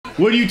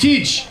What do you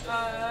teach?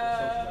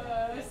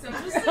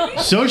 Social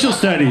studies. Social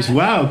studies.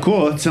 Wow,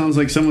 cool. It sounds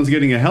like someone's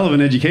getting a hell of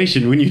an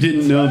education when you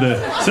didn't know the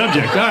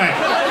subject. All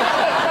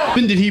right.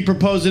 When did he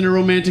propose in a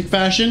romantic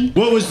fashion?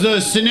 What was the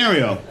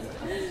scenario?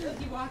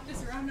 He walked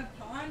us around a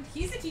pond.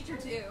 He's a teacher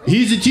too.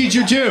 He's a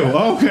teacher too.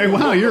 Okay,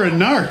 wow, you're a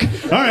narc.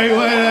 All right,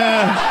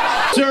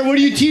 well, sir, what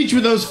do you teach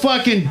with those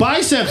fucking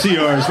biceps of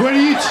yours? What do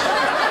you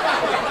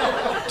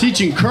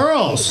teaching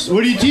curls?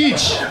 What do you teach?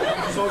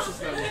 Social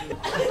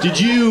studies. Did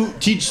you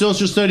teach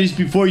social studies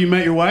before you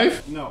met your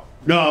wife? No.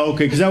 No,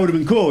 okay, because that would have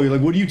been cool. You're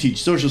like, what do you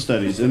teach? Social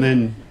studies. And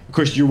then, of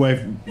course, your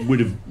wife would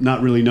have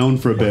not really known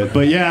for a bit.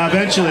 But yeah,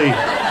 eventually.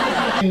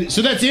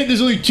 So that's it?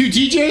 There's only 2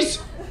 teachers?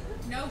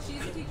 No,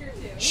 she's a teacher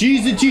too.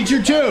 She's a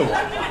teacher too.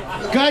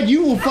 God,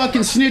 you will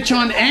fucking snitch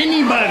on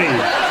anybody.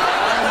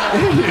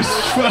 It is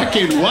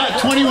fucking what?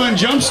 21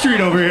 Jump Street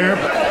over here.